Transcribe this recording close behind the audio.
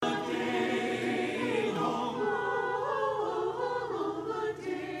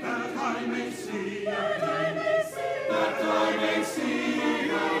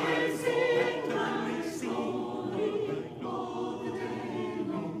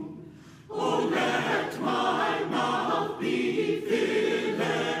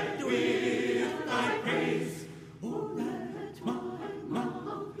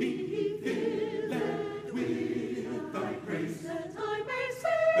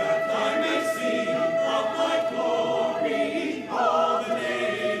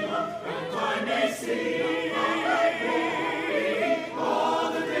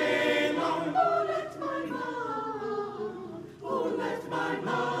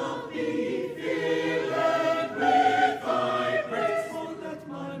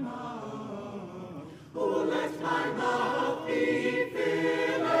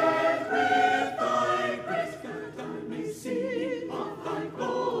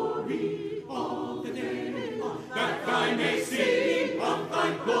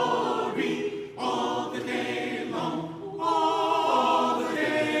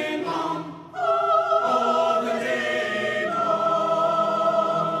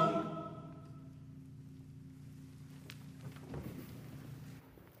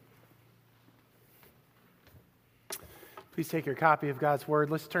Please take your copy of God's Word.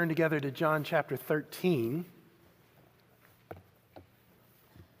 Let's turn together to John chapter 13.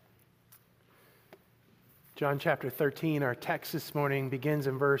 John chapter 13, our text this morning begins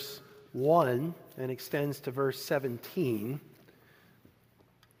in verse 1 and extends to verse 17.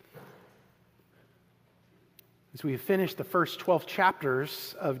 As we have finished the first 12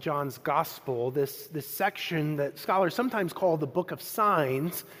 chapters of John's Gospel, this section that scholars sometimes call the Book of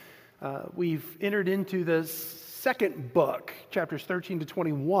Signs, we've entered into the second book, chapters 13 to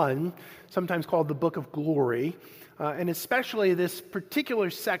 21, sometimes called the Book of Glory, and especially this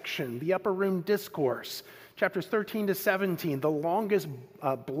particular section, the Upper Room Discourse, chapters 13 to 17, the longest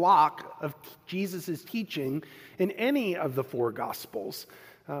block of Jesus' teaching in any of the four Gospels.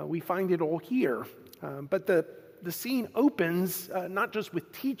 We find it all here. But the scene opens not just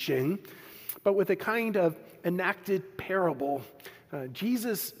with teaching, but with a kind of enacted parable.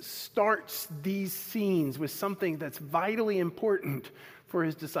 Jesus starts these scenes with something that's vitally important for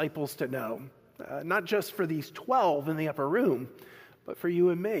his disciples to know. Not just for these 12 in the upper room, but for you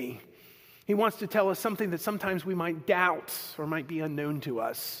and me. He wants to tell us something that sometimes we might doubt or might be unknown to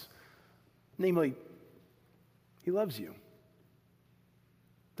us. Namely, he loves you.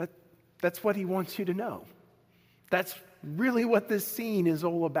 That's what he wants you to know. That's really what this scene is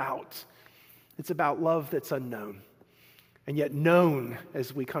all about. It's about love that's unknown, and yet known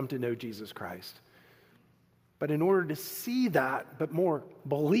as we come to know Jesus Christ. But in order to see that, but more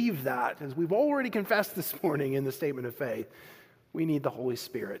believe that, as we've already confessed this morning in the statement of faith, we need the Holy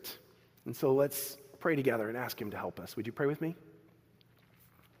Spirit. And so let's pray together and ask him to help us. Would you pray with me?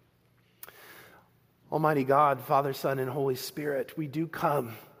 Almighty God, Father, Son, and Holy Spirit, we do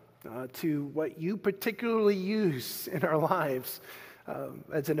come to what you particularly use in our lives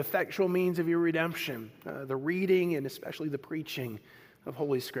as an effectual means of your redemption, the reading and especially the preaching of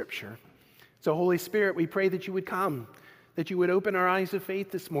Holy Scripture. So, Holy Spirit, we pray that you would come, that you would open our eyes of faith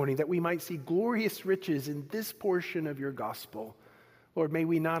this morning, that we might see glorious riches in this portion of your gospel. Lord, may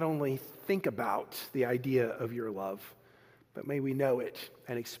we not only think about the idea of your love, but may we know it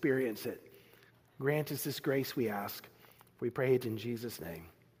and experience it. Grant us this grace, we ask. We pray it in Jesus' name.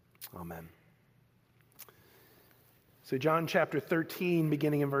 Amen. So John chapter 13,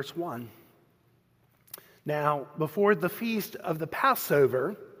 beginning in verse 1. Now, before the feast of the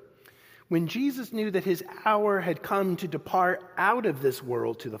Passover, when Jesus knew that his hour had come to depart out of this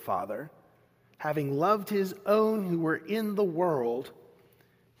world to the Father, having loved his own who were in the world,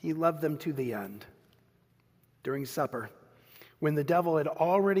 he loved them to the end. During supper, when the devil had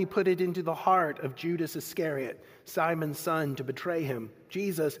already put it into the heart of Judas Iscariot, Simon's son, to betray him,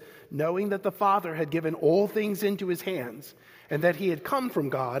 Jesus, knowing that the Father had given all things into his hands, and that he had come from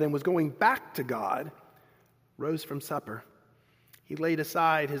God and was going back to God, rose from supper. He laid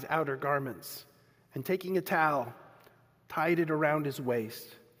aside his outer garments, and taking a towel, tied it around his waist.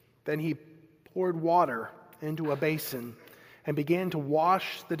 Then he poured water into a basin and began to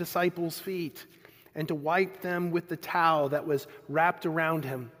wash the disciples' feet and to wipe them with the towel that was wrapped around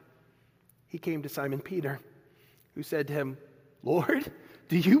him. He came to Simon Peter, who said to him, "Lord,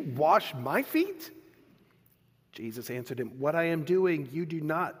 do you wash my feet?" Jesus answered him, "What I am doing you do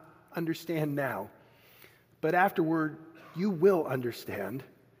not understand now, but afterward you will understand."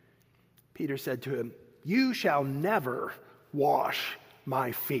 Peter said to him, "You shall never wash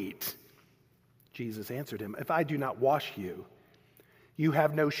my feet." Jesus answered him, "If I do not wash you, you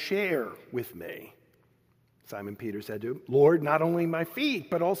have no share with me." Simon Peter said to him, "Lord, not only my feet,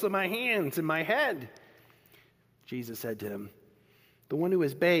 but also my hands and my head." Jesus said to him, "The one who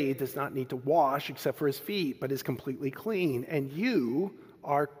is bathed does not need to wash except for his feet, but is completely clean. And you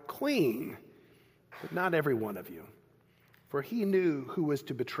are clean, but not every one of you." For he knew who was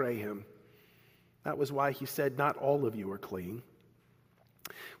to betray him. That was why he said, "Not all of you are clean."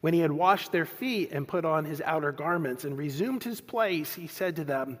 When he had washed their feet and put on his outer garments and resumed his place, he said to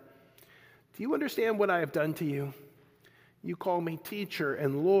them, "Do you understand what I have done to you? You call me teacher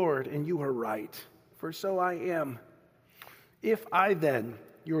and Lord, and you are right, for so I am. If I then,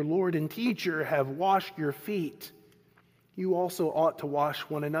 your Lord and teacher, have washed your feet, you also ought to wash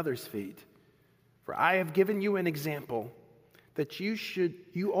one another's feet. For I have given you an example, that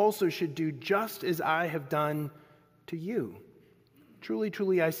you also should do just as I have done to you. Truly,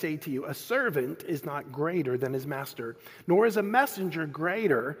 truly, I say to you, a servant is not greater than his master, nor is a messenger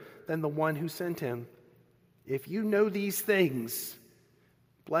greater than the one who sent him. If you know these things,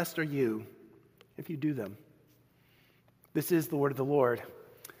 blessed are you if you do them." This is the word of the Lord.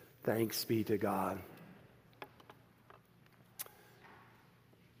 Thanks be to God.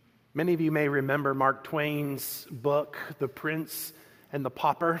 Many of you may remember Mark Twain's book, The Prince and the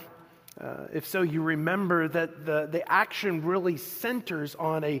Pauper. If so, you remember that the action really centers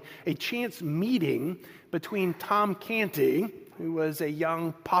on a chance meeting between Tom Canty, who was a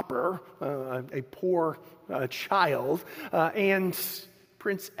young pauper, a poor child, and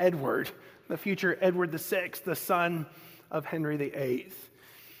Prince Edward, the future Edward VI, the son of Henry VIII.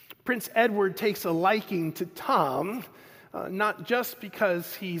 Prince Edward takes a liking to Tom, not just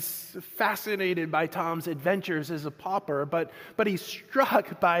because he's fascinated by Tom's adventures as a pauper, but he's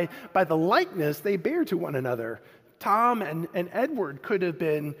struck by the likeness they bear to one another. Tom and Edward could have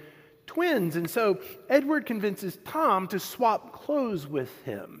been twins, and so Edward convinces Tom to swap clothes with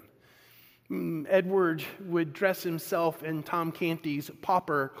him. Edward would dress himself in Tom Canty's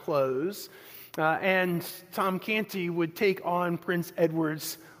pauper clothes, and Tom Canty would take on Prince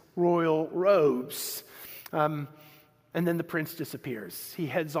Edward's royal robes. And then the prince disappears. He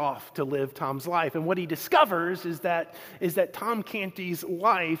heads off to live Tom's life. And what he discovers is that Tom Canty's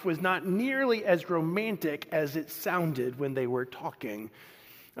life was not nearly as romantic as it sounded when they were talking.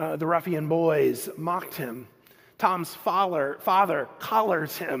 The ruffian boys mocked him. Tom's father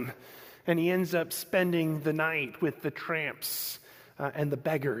collars him, and he ends up spending the night with the tramps and the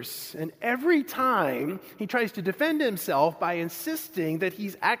beggars. And every time he tries to defend himself by insisting that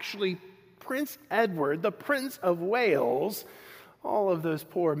he's actually Prince Edward, the Prince of Wales, all of those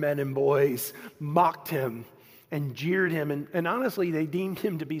poor men and boys mocked him and jeered him, and honestly, they deemed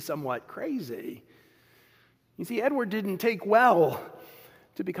him to be somewhat crazy. You see, Edward didn't take well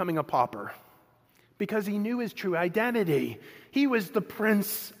to becoming a pauper because he knew his true identity. He was the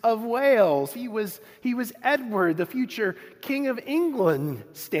Prince of Wales. He was Edward, the future King of England,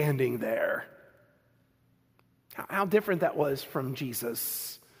 standing there. How different that was from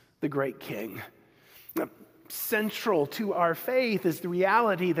Jesus, the great King. Central to our faith is the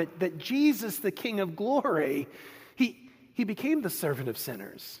reality that Jesus, the King of glory, he became the servant of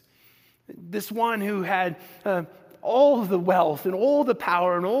sinners. This one who had all the wealth and all the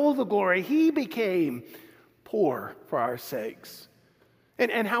power and all the glory, he became poor for our sakes.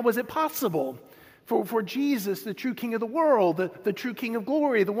 And how was it possible? For Jesus, the true King of the world, the true King of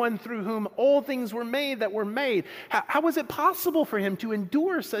glory, the one through whom all things were made that were made, how was it possible for him to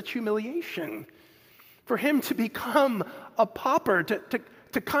endure such humiliation? For him to become a pauper,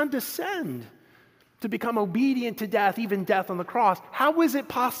 to condescend, to become obedient to death, even death on the cross? How was it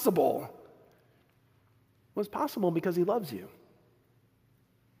possible? It was possible because he loves you.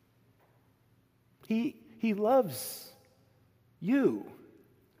 He loves you.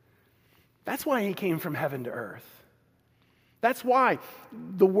 That's why he came from heaven to earth. That's why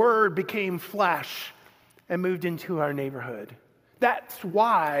the Word became flesh and moved into our neighborhood. That's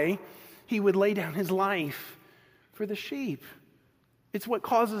why he would lay down his life for the sheep. It's what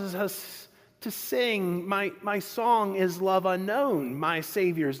causes us to sing, my song is love unknown, my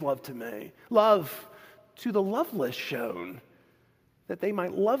Savior's love to me. Love to the loveless shown, that they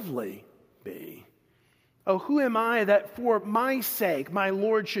might lovely be. Oh, who am I that for my sake my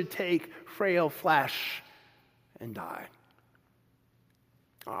Lord should take frail flesh and die?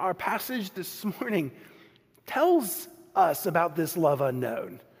 Our passage this morning tells us about this love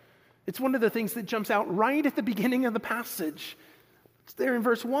unknown. It's one of the things that jumps out right at the beginning of the passage. It's there in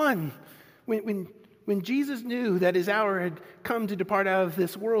verse 1. When Jesus knew that his hour had come to depart out of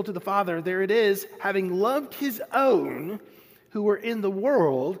this world to the Father, there it is, having loved his own who were in the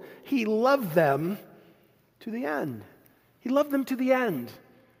world, he loved them to the end. He loved them to the end.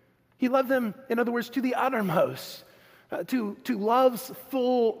 He loved them, in other words, to the uttermost, to love's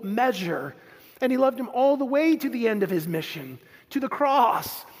full measure. And he loved them all the way to the end of his mission, to the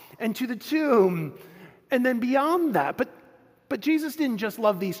cross and to the tomb, and then beyond that. But Jesus didn't just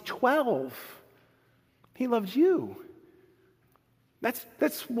love these 12. He loves you. That's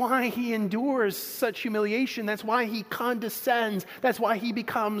why he endures such humiliation. That's why he condescends. That's why he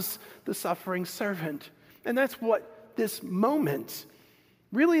becomes the suffering servant. And that's what this moment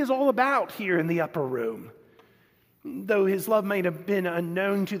really is all about here in the upper room. Though his love might have been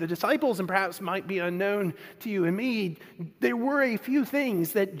unknown to the disciples and perhaps might be unknown to you and me, there were a few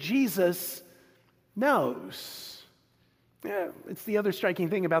things that Jesus knows. Yeah, it's the other striking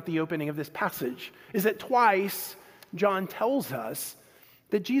thing about the opening of this passage, is that twice John tells us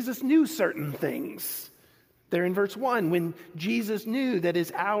that Jesus knew certain things. There in verse 1, when Jesus knew that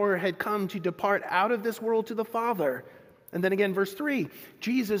his hour had come to depart out of this world to the Father. And then again, verse 3,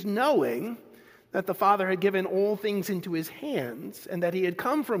 Jesus knowing that the Father had given all things into his hands and that he had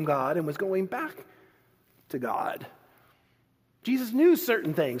come from God and was going back to God. Jesus knew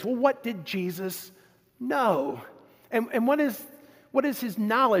certain things. Well, what did Jesus know? And what is his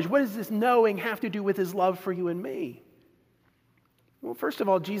knowledge? What does this knowing have to do with his love for you and me? Well, first of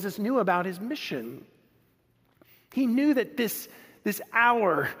all, Jesus knew about his mission. He knew that this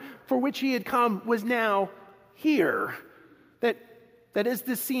hour for which he had come was now here. That as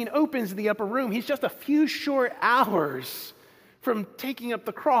this scene opens in the upper room, he's just a few short hours from taking up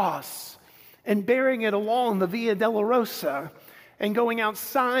the cross and bearing it along the Via Dolorosa and going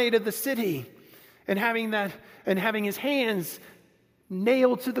outside of the city and having his hands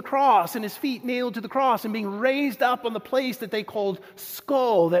nailed to the cross and his feet nailed to the cross and being raised up on the place that they called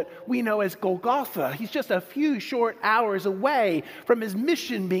Skull, that we know as Golgotha. He's just a few short hours away from his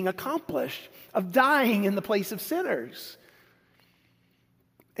mission being accomplished, of dying in the place of sinners.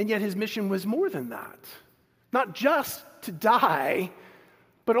 And yet his mission was more than that. Not just to die,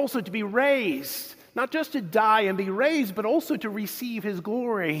 but also to be raised. Not just to die and be raised, but also to receive his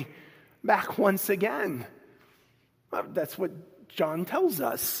glory back once again. That's what John tells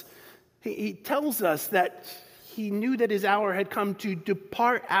us. He tells us that he knew that his hour had come to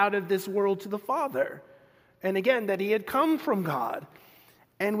depart out of this world to the Father. And again, that he had come from God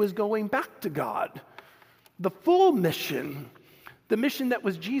and was going back to God. The full mission, the mission that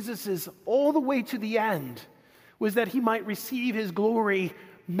was Jesus's all the way to the end, was that he might receive his glory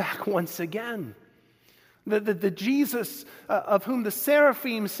back once again. The Jesus of whom the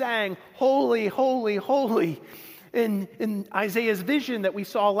seraphim sang, "Holy, holy, holy," in Isaiah's vision that we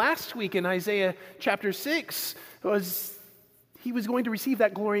saw last week in Isaiah chapter 6, he was going to receive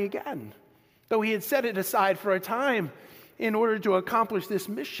that glory again, though he had set it aside for a time in order to accomplish this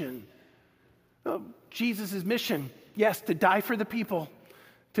mission. Jesus' mission, yes, to die for the people,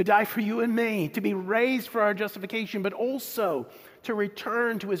 to die for you and me, to be raised for our justification, but also to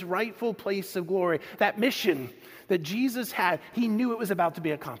return to his rightful place of glory. That mission that Jesus had, he knew it was about to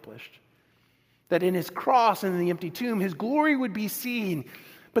be accomplished. That in his cross and in the empty tomb, his glory would be seen,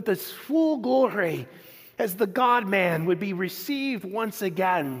 but this full glory as the God-man would be received once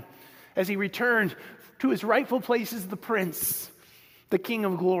again as he returned to his rightful place as the Prince, the King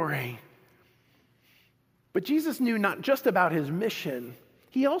of glory. But Jesus knew not just about his mission,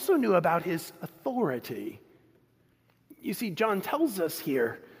 he also knew about his authority. You see, John tells us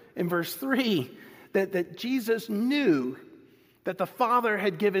here in verse 3 that Jesus knew that the Father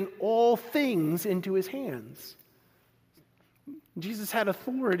had given all things into his hands. Jesus had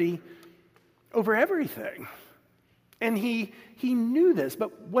authority over everything. And he knew this,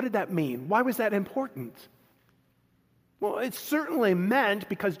 but what did that mean? Why was that important? Well, it certainly meant,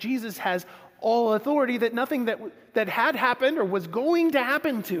 because Jesus has all authority, that nothing that had happened or was going to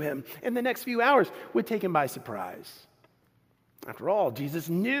happen to him in the next few hours would take him by surprise. After all, Jesus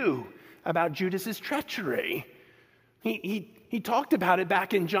knew about Judas's treachery. He talked about it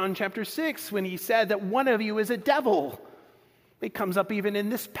back in John chapter 6 when he said that one of you is a devil. It comes up even in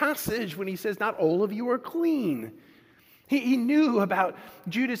this passage when he says not all of you are clean. He knew about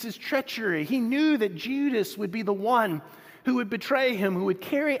Judas's treachery. He knew that Judas would be the one who would betray him, who would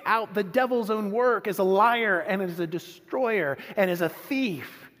carry out the devil's own work as a liar and as a destroyer and as a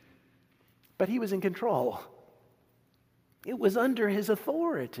thief. But he was in control. It was under his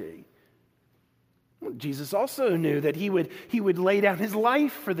authority. Jesus also knew that he would lay down his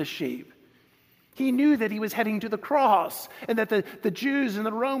life for the sheep. He knew that he was heading to the cross and that the Jews and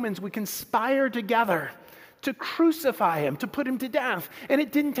the Romans would conspire together to crucify him, to put him to death. And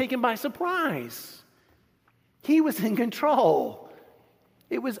it didn't take him by surprise. He was in control.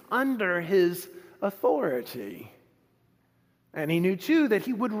 It was under his authority. And he knew too that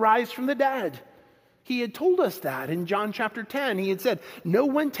he would rise from the dead. He had told us that in John chapter 10. He had said, "No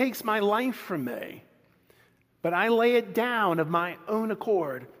one takes my life from me, but I lay it down of my own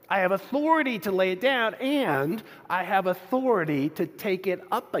accord. I have authority to lay it down, and I have authority to take it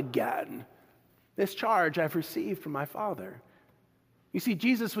up again. This charge I've received from my Father." You see,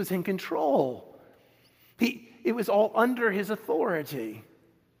 Jesus was in control. It was all under his authority.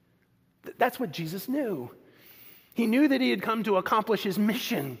 That's what Jesus knew. He knew that he had come to accomplish his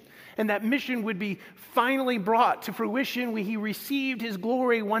mission, and that mission would be finally brought to fruition when he received his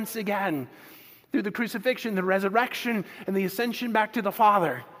glory once again through the crucifixion, the resurrection, and the ascension back to the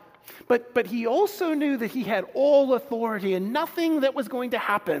Father. But he also knew that he had all authority, and nothing that was going to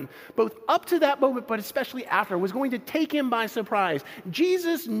happen, both up to that moment, but especially after, was going to take him by surprise.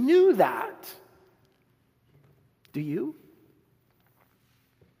 Jesus knew that. Do you?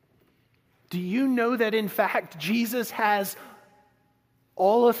 Do you know that, in fact, Jesus has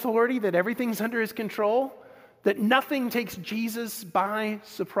all authority, that everything's under his control, that nothing takes Jesus by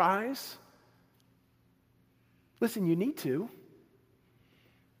surprise? Listen, you need to.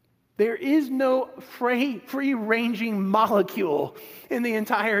 There is no free-ranging molecule in the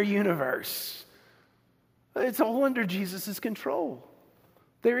entire universe. It's all under Jesus' control.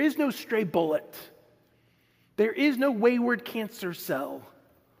 There is no stray bullet. There is no wayward cancer cell.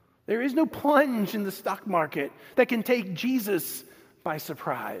 There is no plunge in the stock market that can take Jesus by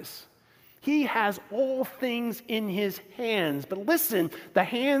surprise. He has all things in his hands. But listen, the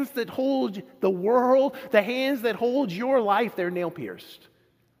hands that hold the world, the hands that hold your life, they're nail-pierced.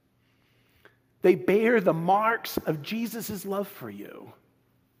 They bear the marks of Jesus' love for you,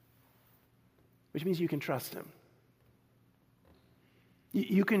 which means you can trust him.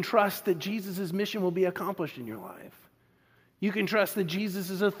 You can trust that Jesus' mission will be accomplished in your life. You can trust that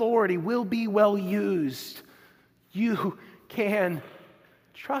Jesus' authority will be well used. You can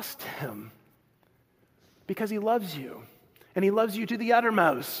trust him because he loves you, and he loves you to the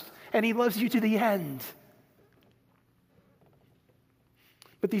uttermost, and he loves you to the end.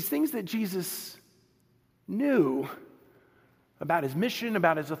 But these things that Jesus knew about his mission,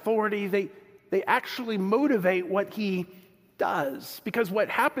 about his authority, they actually motivate what he does. Because what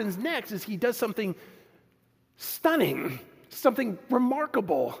happens next is he does something stunning, something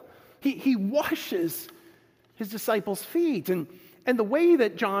remarkable. He washes his disciples' feet. And the way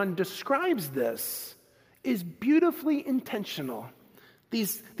that John describes this is beautifully intentional.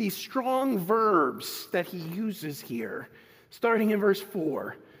 These strong verbs that he uses here, starting in verse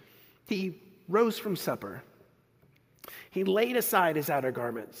 4. He rose from supper. He laid aside his outer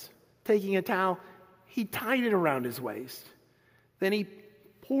garments. Taking a towel, he tied it around his waist. Then he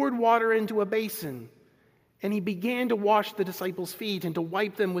poured water into a basin, and he began to wash the disciples' feet and to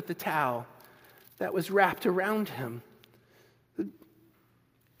wipe them with the towel that was wrapped around him.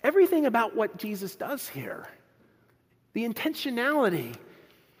 Everything about what Jesus does here, the intentionality,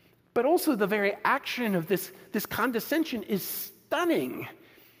 but also the very action of this condescension is stunning.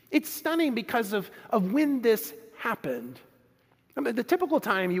 It's stunning because of when this happened. I mean, the typical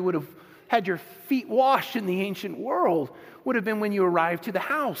time you would have had your feet washed in the ancient world would have been when you arrived to the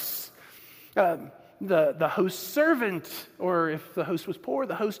house. The host's servant, or if the host was poor,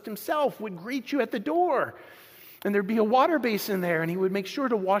 the host himself would greet you at the door. And there'd be a water basin there, and he would make sure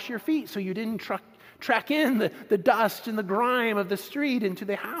to wash your feet so you didn't track in the dust and the grime of the street into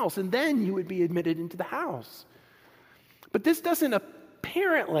the house, and then you would be admitted into the house. But this doesn't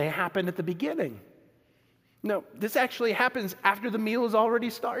apparently happen at the beginning. No, this actually happens after the meal is already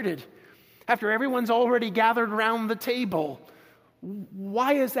started, after everyone's already gathered around the table.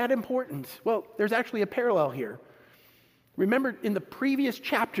 Why is that important? Well, there's actually a parallel here. Remember, in the previous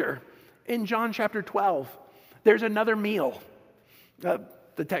chapter, in John chapter 12, there's another meal.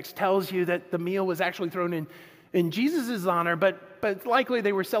 The text tells you that the meal was actually thrown in Jesus' honor, but likely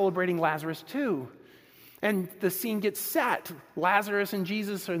they were celebrating Lazarus too. And the scene gets set. Lazarus and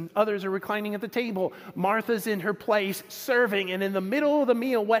Jesus and others are reclining at the table. Martha's in her place serving, and in the middle of the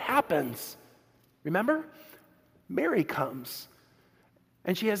meal, what happens? Remember? Mary comes.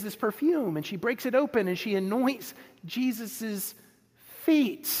 And she has this perfume, and she breaks it open, and she anoints Jesus'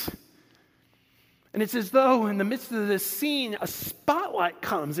 feet. And it's as though in the midst of this scene, a spotlight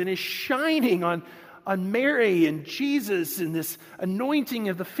comes and is shining on Mary and Jesus and this anointing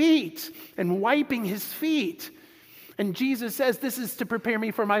of the feet and wiping his feet. And Jesus says, this is to prepare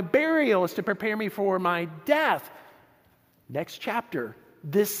me for my burial. It's to prepare me for my death. Next chapter,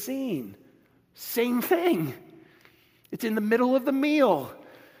 this scene, same thing. It's in the middle of the meal.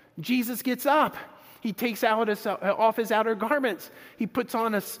 Jesus gets up. He takes off his outer garments. He puts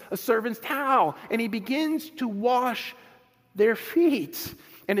on a servant's towel, and he begins to wash their feet.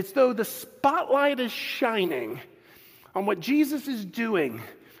 And it's though the spotlight is shining on what Jesus is doing,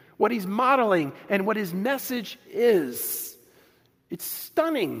 what he's modeling, and what his message is. It's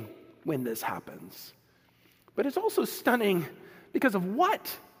stunning when this happens. But it's also stunning because of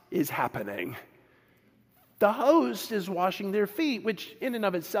what is happening. The host is washing their feet, which in and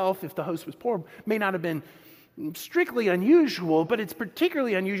of itself, if the host was poor, may not have been strictly unusual, but it's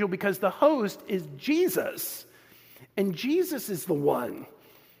particularly unusual because the host is Jesus. And Jesus is the one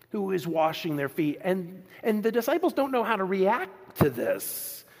who is washing their feet. And the disciples don't know how to react to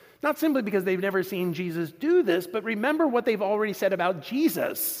this. Not simply because they've never seen Jesus do this, but remember what they've already said about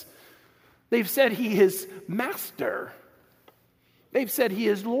Jesus. They've said he is master. They've said he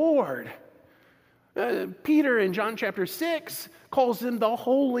is Lord. Peter in John chapter 6 calls him the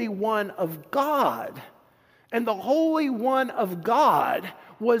Holy One of God. And the Holy One of God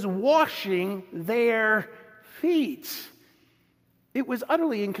was washing their feet. It was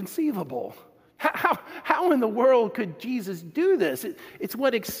utterly inconceivable. How in the world could Jesus do this? It's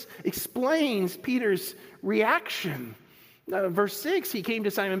what explains Peter's reaction. Verse 6, he came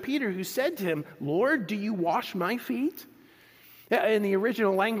to Simon Peter, who said to him, "Lord, do you wash my feet?" In the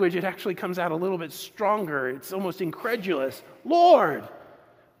original language, it actually comes out a little bit stronger. It's almost incredulous. "Lord,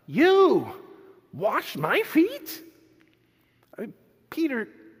 You wash my feet? I mean, Peter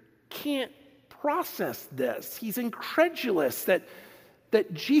can't process this. He's incredulous that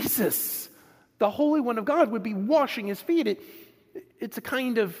Jesus, the Holy One of God, would be washing his feet. It's a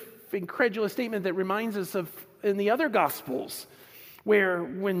kind of incredulous statement that reminds us of in the other Gospels, where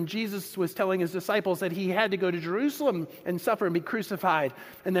when Jesus was telling his disciples that he had to go to Jerusalem and suffer and be crucified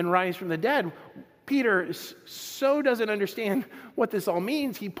and then rise from the dead, Peter so doesn't understand what this all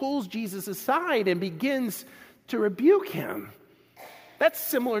means, he pulls Jesus aside and begins to rebuke him. That's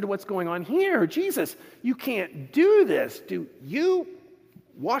similar to what's going on here. Jesus, you can't do this. Do you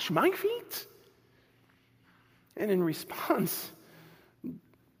wash my feet? And in response,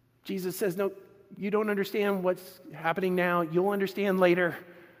 Jesus says, no, you don't understand what's happening now. You'll understand later.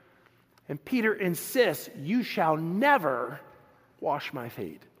 And Peter insists, you shall never wash my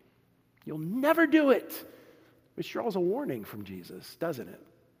feet. You'll never do it. Which draws a warning from Jesus, doesn't it?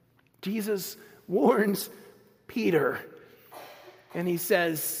 Jesus warns Peter, and he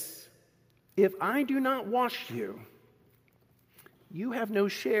says, if I do not wash you, you have no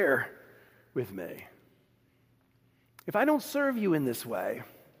share with me. If I don't serve you in this way,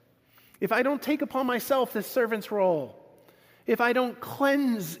 if I don't take upon myself this servant's role, if I don't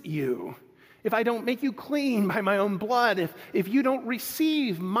cleanse you, if I don't make you clean by my own blood, if you don't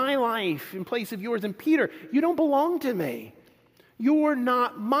receive my life in place of yours, and Peter, you don't belong to me. You're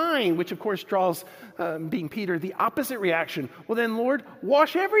not mine, which of course draws, being Peter, the opposite reaction. Well then, Lord,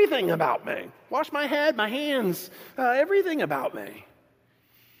 wash everything about me. Wash my head, my hands, everything about me.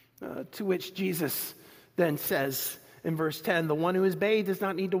 To which Jesus then says, in verse 10, the one who is bathed does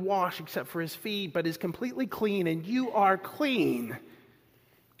not need to wash except for his feet, but is completely clean, and you are clean,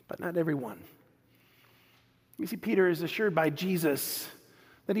 but not everyone. You see, Peter is assured by Jesus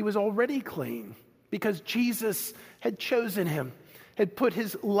that he was already clean because Jesus had chosen him, had put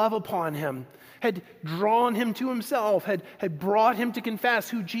his love upon him, had drawn him to himself, had brought him to confess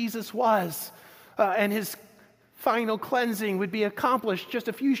who Jesus was, and his final cleansing would be accomplished just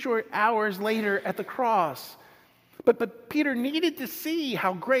a few short hours later at the cross. But Peter needed to see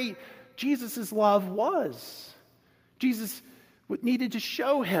how great Jesus' love was. Jesus needed to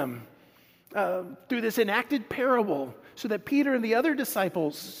show him through this enacted parable so that Peter and the other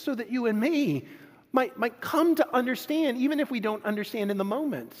disciples, so that you and me might come to understand, even if we don't understand in the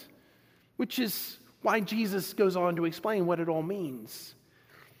moment, which is why Jesus goes on to explain what it all means.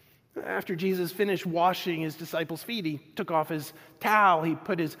 After Jesus finished washing his disciples' feet, he took off his towel, he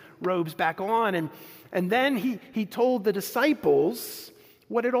put his robes back on, and then he told the disciples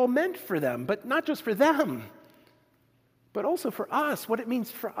what it all meant for them, but not just for them, but also for us, what it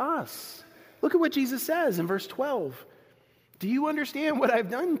means for us. Look at what Jesus says in verse 12. Do you understand what I've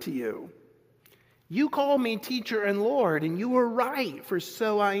done to you? You call me teacher and Lord, and you are right, for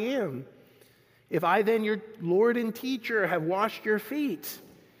so I am. If I then, your Lord and teacher, have washed your feet,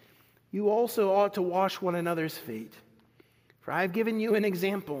 you also ought to wash one another's feet. For I have given you an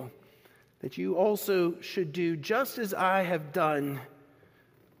example that you also should do just as I have done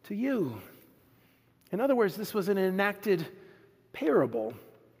to you. In other words, this was an enacted parable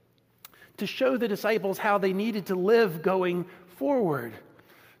to show the disciples how they needed to live going forward.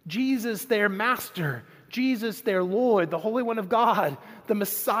 Jesus, their master, Jesus, their Lord, the Holy One of God, the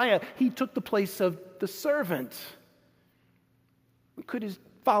Messiah, he took the place of the servant. Could his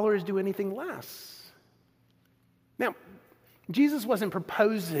followers do anything less? Now, Jesus wasn't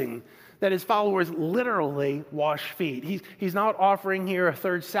proposing that his followers literally wash feet. He's not offering here a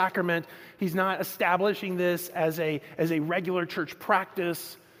third sacrament. He's not establishing this as a regular church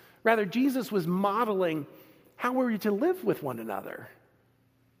practice. Rather, Jesus was modeling how we're to live with one another.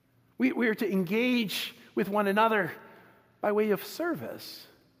 We are to engage with one another by way of service,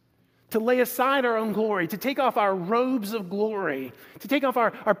 to lay aside our own glory, to take off our robes of glory, to take off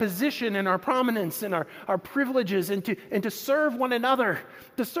our position and our prominence and our privileges, and to serve one another,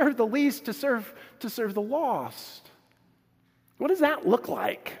 to serve the least, to serve the lost. What does that look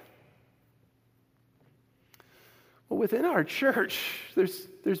like? Well, within our church,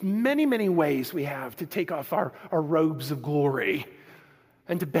 there's many, many ways we have to take off our robes of glory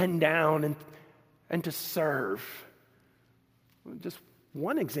and to bend down and to serve. Just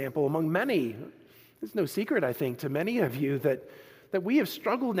one example among many. It's no secret, I think, to many of you that we have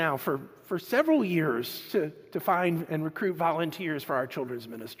struggled now for several years to find and recruit volunteers for our children's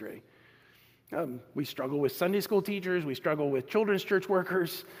ministry. We struggle with Sunday school teachers. We struggle with children's church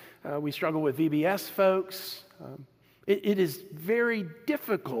workers. We struggle with VBS folks. It is very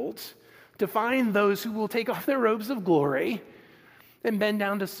difficult to find those who will take off their robes of glory and bend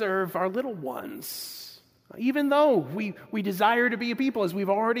down to serve our little ones, Even though we desire to be a people, as we've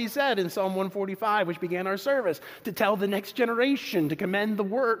already said in Psalm 145, which began our service, to tell the next generation, to commend the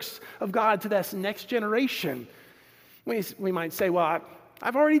works of God to this next generation. We might say, well,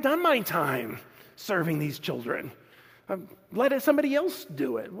 I've already done my time serving these children. Let somebody else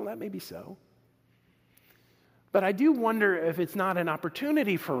do it. Well, that may be so. But I do wonder if it's not an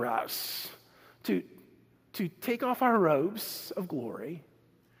opportunity for us to take off our robes of glory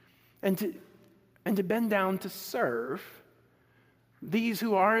and to bend down to serve these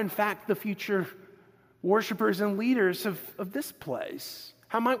who are, in fact, the future worshipers and leaders of this place.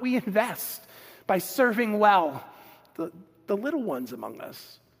 How might we invest by serving well the little ones among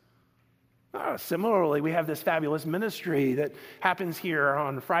us? Similarly, we have this fabulous ministry that happens here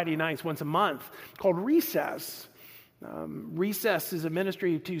on Friday nights once a month called Recess. Recess is a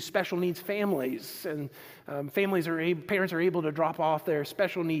ministry to special needs families, and parents are able to drop off their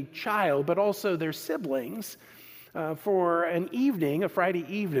special need child, but also their siblings for an evening, a Friday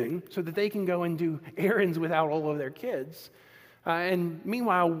evening, so that they can go and do errands without all of their kids. And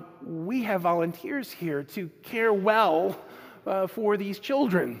meanwhile, we have volunteers here to care well for these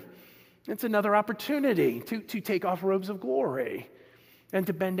children. It's another opportunity to take off robes of glory and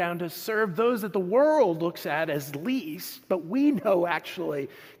to bend down to serve those that the world looks at as least, but we know actually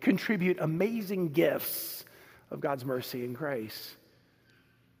contribute amazing gifts of God's mercy and grace.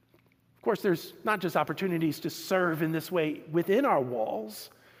 Of course, there's not just opportunities to serve in this way within our walls.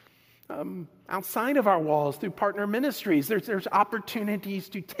 Outside of our walls, through partner ministries, there's opportunities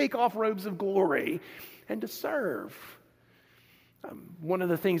to take off robes of glory and to serve. One of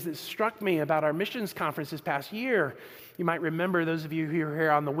the things that struck me about our missions conference this past year, you might remember, those of you who were here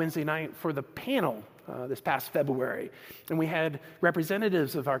on the Wednesday night for the panel this past February, and we had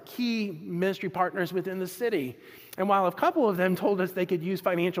representatives of our key ministry partners within the city. And while a couple of them told us they could use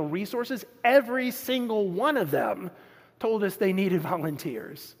financial resources, every single one of them told us they needed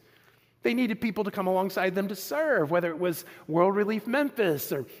volunteers. They needed people to come alongside them to serve, whether it was World Relief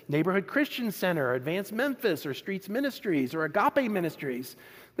Memphis or Neighborhood Christian Center or Advanced Memphis or Streets Ministries or Agape Ministries.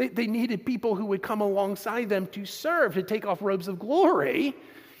 They needed people who would come alongside them to serve, to take off robes of glory,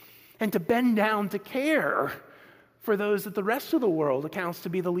 and to bend down to care for those that the rest of the world accounts to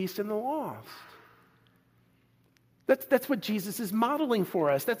be the least and the lost. That's what Jesus is modeling for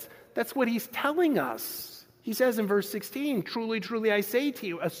us. That's what he's telling us. He says in verse 16, "Truly, truly, I say to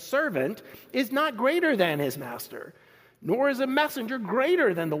you, a servant is not greater than his master, nor is a messenger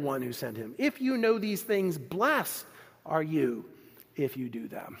greater than the one who sent him. If you know these things, blessed are you if you do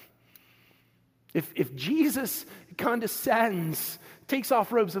them." If Jesus condescends, takes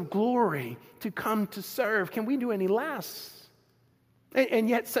off robes of glory to come to serve, can we do any less? And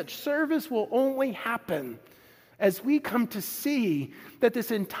yet such service will only happen as we come to see that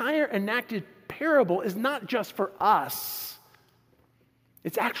this entire enacted parable is not just for us.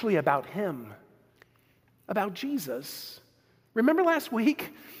 It's actually about him, about Jesus. Remember last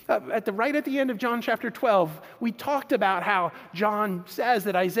week, right at the end of John chapter 12, we talked about how John says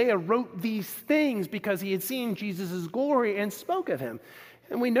that Isaiah wrote these things because he had seen Jesus' glory and spoke of him.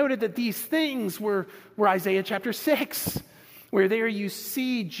 And we noted that these things were Isaiah chapter 6, where there you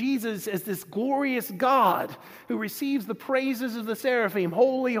see Jesus as this glorious God who receives the praises of the seraphim.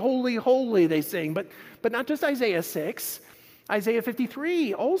 Holy, holy, holy, they sing. But not just Isaiah 6. Isaiah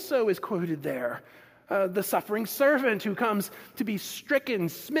 53 also is quoted there. The suffering servant who comes to be stricken,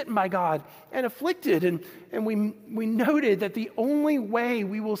 smitten by God, and afflicted. And we noted that the only way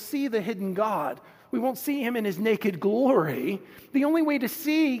we will see the hidden God, we won't see him in his naked glory. The only way to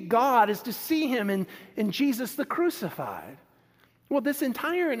see God is to see him in Jesus the crucified. Well, this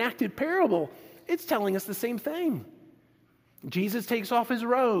entire enacted parable, it's telling us the same thing. Jesus takes off his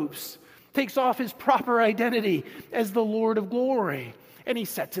robes, takes off his proper identity as the Lord of glory, and he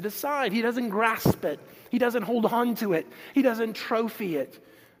sets it aside. He doesn't grasp it. He doesn't hold on to it. He doesn't trophy it.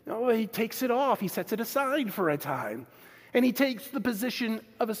 No, he takes it off. He sets it aside for a time. And he takes the position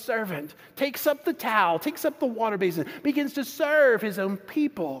of a servant, takes up the towel, takes up the water basin, begins to serve his own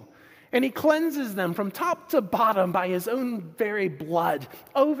people. And he cleanses them from top to bottom by his own very blood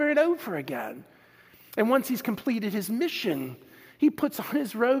over and over again. And once he's completed his mission, he puts on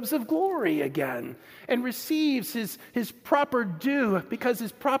his robes of glory again and receives his proper due because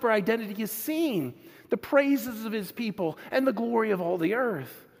his proper identity is seen, the praises of his people and the glory of all the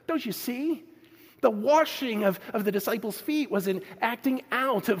earth. Don't you see? The washing of the disciples' feet was an acting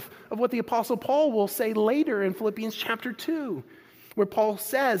out of what the Apostle Paul will say later in Philippians chapter 2. Where Paul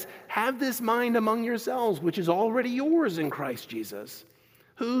says, "Have this mind among yourselves, which is already yours in Christ Jesus,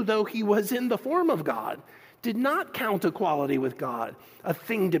 who, though he was in the form of God, did not count equality with God a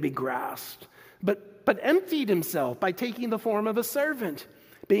thing to be grasped, but but emptied himself by taking the form of a servant.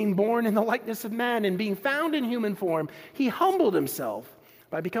 Being born in the likeness of men and being found in human form, he humbled himself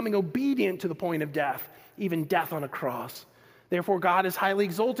by becoming obedient to the point of death, even death on a cross. Therefore, God has highly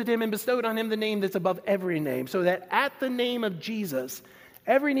exalted him and bestowed on him the name that's above every name, so that at the name of Jesus,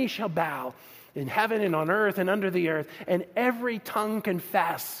 every knee shall bow in heaven and on earth and under the earth, and every tongue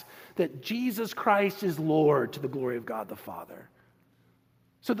confess that Jesus Christ is Lord, to the glory of God the Father.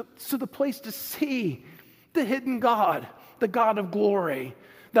 So the place to see the hidden God, the God of glory,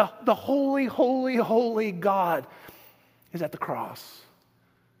 the holy, holy, holy God, is at the cross.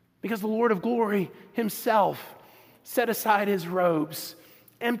 Because the Lord of glory himself set aside his robes,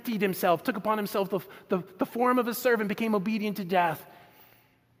 emptied himself, took upon himself the form of a servant, became obedient to death,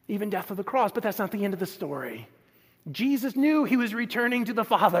 even death of the cross. But that's not the end of the story. Jesus knew he was returning to the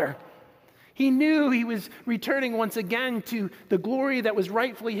Father. He knew he was returning once again to the glory that was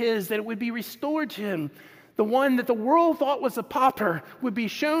rightfully his, that it would be restored to him. The one that the world thought was a pauper would be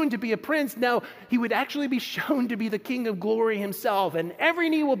shown to be a prince. No, he would actually be shown to be the King of glory himself. And every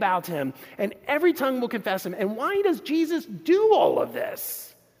knee will bow to him, and every tongue will confess him. And why does Jesus do all of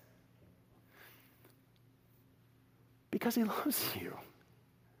this? Because he loves you.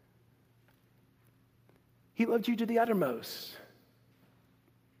 He loved you to the uttermost.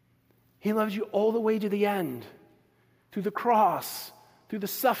 He loves you all the way to the end, through the cross, through the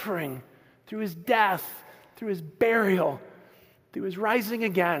suffering, through his death, through his burial, through his rising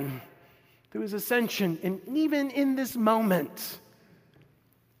again, through his ascension. And even in this moment,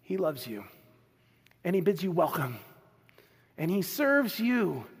 he loves you. And he bids you welcome. And he serves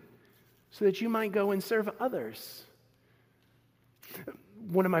you so that you might go and serve others.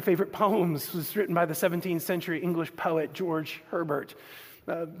 One of my favorite poems was written by the 17th century English poet George Herbert.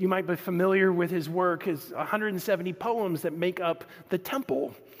 You might be familiar with his work, his 170 poems that make up the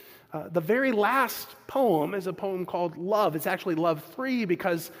Temple. The very last poem is a poem called Love. It's actually Love 3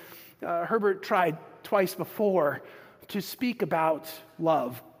 because Herbert tried twice before to speak about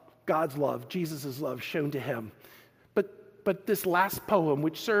love, God's love, Jesus' love shown to him. But this last poem,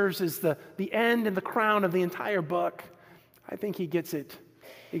 which serves as the end and the crown of the entire book, I think he gets it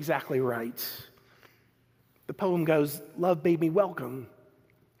exactly right. The poem goes, "Love bade me welcome,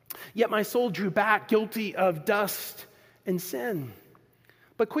 yet my soul drew back, guilty of dust and sin.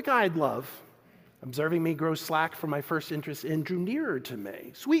 But quick-eyed love, observing me grow slack from my first interest in, drew nearer to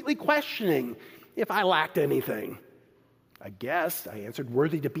me, sweetly questioning if I lacked anything. I guessed, I answered,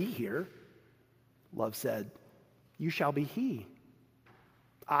 worthy to be here. Love said, you shall be he.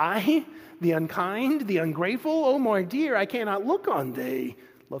 I, the unkind, the ungrateful, oh my dear, I cannot look on thee.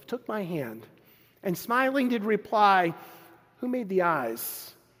 Love took my hand, and smiling did reply, who made the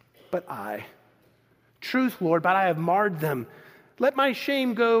eyes? But I. Truth, Lord, but I have marred them. Let my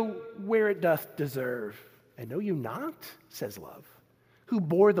shame go where it doth deserve. And know you not, says love, who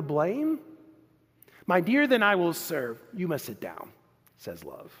bore the blame? My dear, then I will serve. You must sit down, says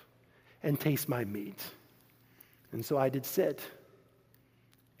love, and taste my meat. And so I did sit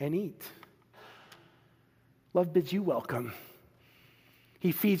and eat. Love bids you welcome.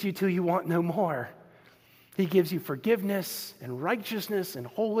 He feeds you till you want no more. He gives you forgiveness and righteousness and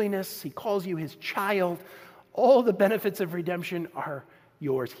holiness. He calls you his child. All the benefits of redemption are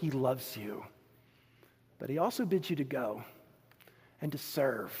yours. He loves you. But he also bids you to go and to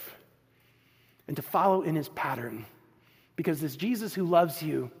serve and to follow in his pattern. Because this Jesus who loves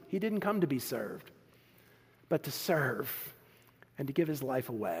you, he didn't come to be served, but to serve and to give his life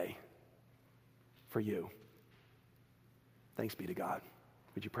away for you. Thanks be to God.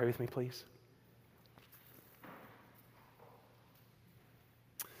 Would you pray with me, please?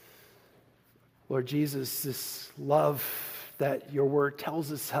 Lord Jesus, this love that your word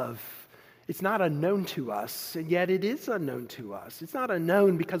tells us of, it's not unknown to us, and yet it is unknown to us. It's not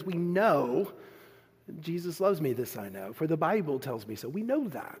unknown because we know Jesus loves me, this I know, for the Bible tells me so. We know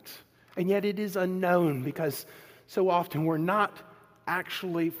that. And yet it is unknown because so often we're not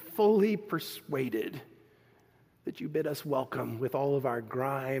actually fully persuaded that you bid us welcome with all of our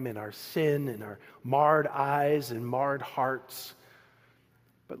grime and our sin and our marred eyes and marred hearts.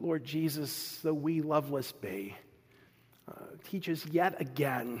 But Lord Jesus, though we loveless be, teach us yet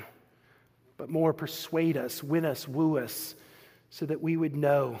again, but more persuade us, win us, woo us, so that we would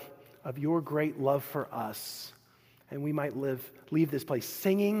know of your great love for us, and we might leave this place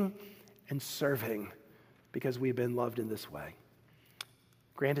singing and serving because we've been loved in this way.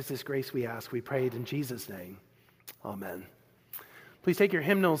 Grant us this grace, we ask. We pray it in Jesus' name. Amen. Please take your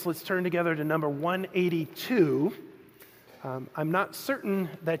hymnals. Let's turn together to number 182. I'm not certain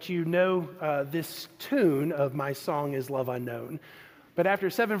that you know this tune of My Song is Love Unknown, But after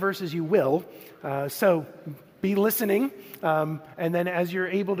 7 verses, you will. So be listening. And then as you're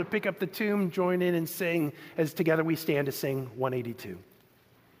able to pick up the tune, join in and sing as together we stand to sing 182.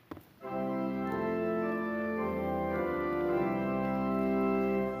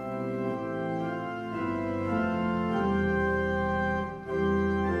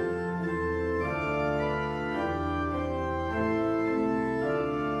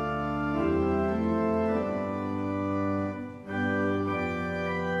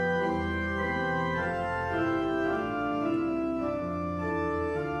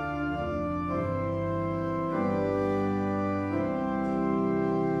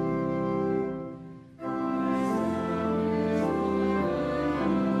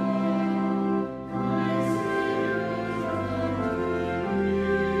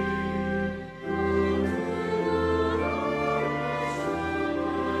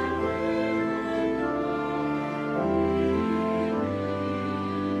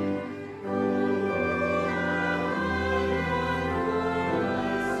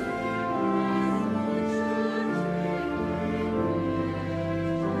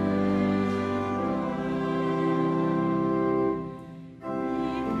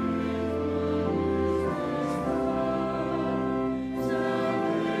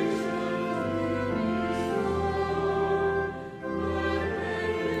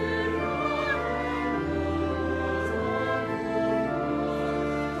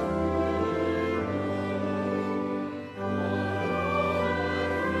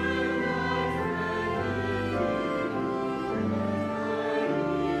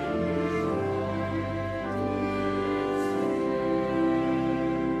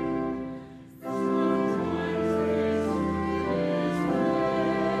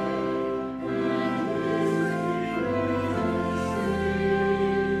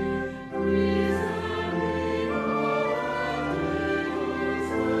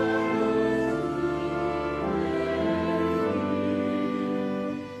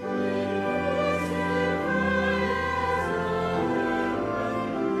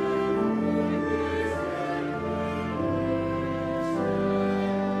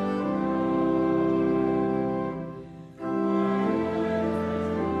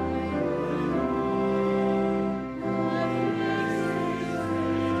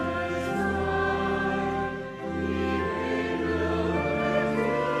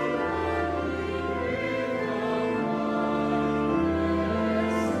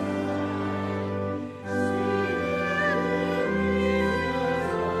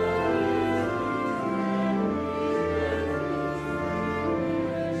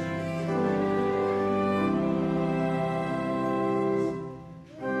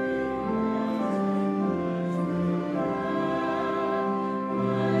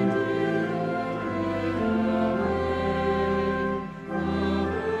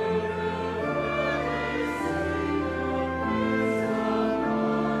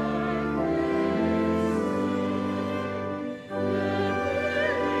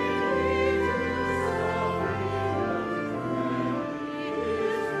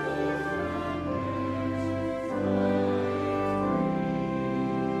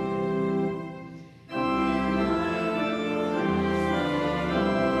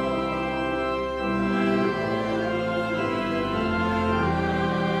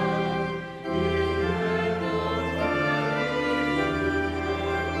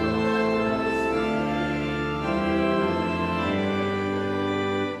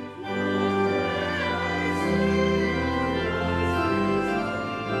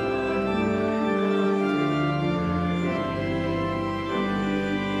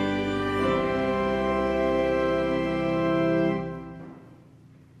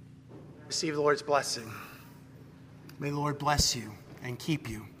 Receive the Lord's blessing. May the Lord bless you and keep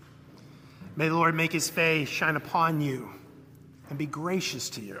you. May the Lord make his face shine upon you and be gracious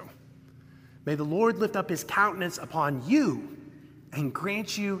to you. May the Lord lift up his countenance upon you and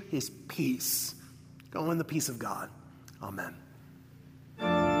grant you his peace. Go in the peace of God. Amen.